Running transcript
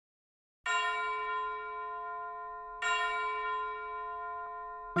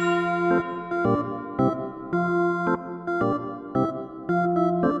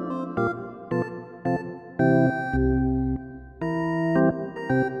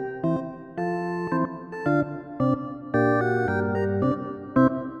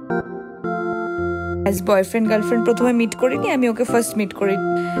As boyfriend girlfriend প্রথমে meet করিনি, আমি ওকে ফার্স্ট মিট করি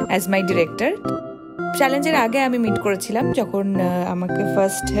অ্যাজ মাই ডিরেক্টর। চ্যালেঞ্জের আগে আমি মিট করেছিলাম, যখন আমাকে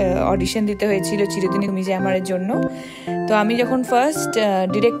ফার্স্ট অডিশন দিতে হয়েছিল চিরদিনই তুমি যে আমার জন্য। তো আমি যখন ফার্স্ট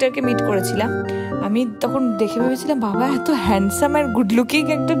ডিরেক্টরকে মিট করেছিলাম, আমি তখন দেখে ভেবেছিলাম বাবা এত হ্যান্ডসাম আর গুড লুকিং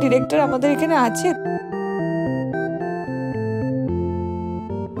একটা ডিরেক্টর আমাদের এখানে আছে।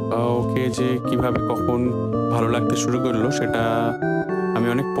 ওকে যে কিভাবে কখন ভালো লাগতে শুরু করলো সেটা আমি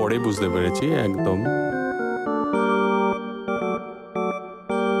অনেক পরে বুঝতে পেরেছি একদম।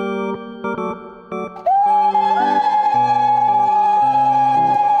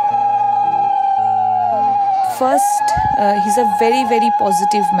 First he is a very very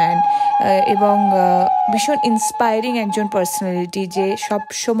positive man এবং ভীষণ ইন্সপায়ারিং একজন পার্সোনালিটি, যে সব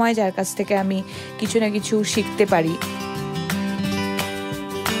সময় যার কাছ থেকে আমি কিছু না কিছু শিখতে পারি।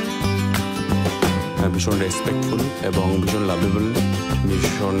 ভীষণ রেসপেক্টফুল এবং ভীষণ লাভেবল,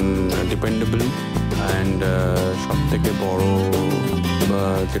 ভীষণ ডিপেন্ডেবল, অ্যান্ড সব থেকে বড়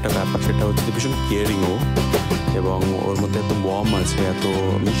যেটা ব্যাপার সেটা হচ্ছে ভীষণ কেয়ারিংও, এবং ওর মধ্যে এত ওয়ার্ম আছে, এত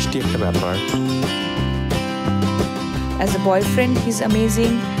মিষ্টি একটা ব্যাপার। As a boyfriend he is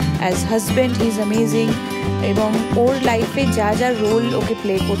amazing, as husband he is amazing, এবং ওর লাইফে যা যা রোল ওকে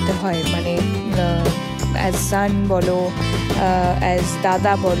প্লে করতে হয়, মানে অ্যাজ সান বলো, অ্যাজ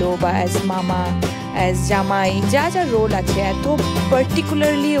দাদা বলো, বা অ্যাজ মামা, অ্যাজ জামাই, যা যা রোল আছে এত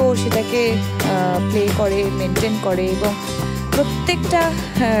পার্টিকুলারলি ও সেটাকে প্লে করে, মেনটেন করে, এবং প্রত্যেকটা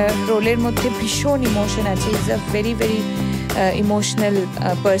রোলের মধ্যে ভীষণ ইমোশন আছে। Is a very very emotional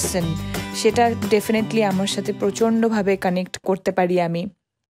person, সেটা ডেফিনেটলি আমার সাথে প্রচণ্ডভাবে কানেক্ট করতে পারি আমি।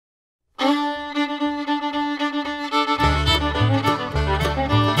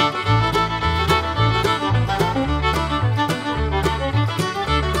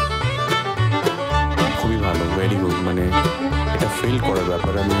 খুবই ভালো, ভেরি গুড। মানে এটা ফিল করার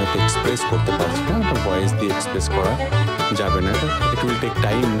ব্যাপার, আমি হয়তো এক্সপ্রেস করতে পারছি না, তো ভয়েস দিয়ে এক্সপ্রেস করা যাবে না, it will take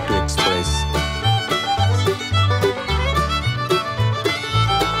time to express.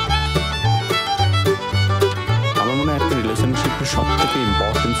 রিলেশনশিপের সব থেকে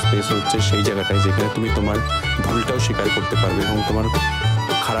ইম্পর্টেন্ট স্পেস হচ্ছে সেই জায়গাটায় যেখানে তুমি তোমার ভুলটাও স্বীকার করতে পারবে এবং তোমার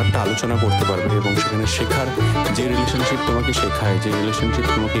খারাপটা আলোচনা করতে পারবে, এবং সেখানে শেখার যে রিলেশনশিপ তোমাকে শেখায়, যে রিলেশনশিপ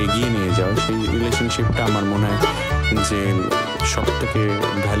তোমাকে এগিয়ে নিয়ে যায়, সেই রিলেশনশিপটা আমার মনে হয় যে সব থেকে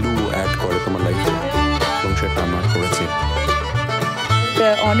ভ্যালু অ্যাড করে তোমার লাইফে, এবং সেটা আমার করেছে।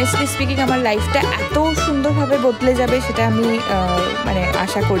 অনেস্টলি স্পিকিং আমার লাইফটা এত সুন্দরভাবে বদলে যাবে সেটা আমি মানে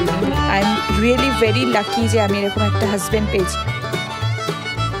আশা করিনি। I am really very lucky যে আমি এরকম একটা হাজব্যান্ড পেয়েছি।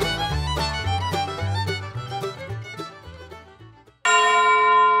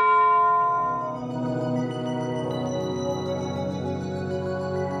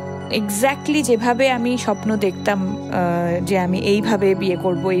 এক্স্যাক্টলি যেভাবে আমি স্বপ্ন দেখতাম যে আমি এইভাবে বিয়ে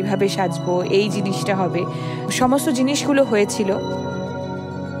করব, এইভাবে সাজবো, এই জিনিসটা হবে, সমস্ত জিনিসগুলো হয়েছিল।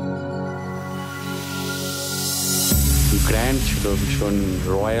 গ্র্যান্ড ছিল, ভীষণ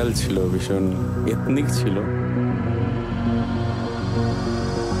রয়্যাল ছিল, ভীষণ এথনিক ছিল,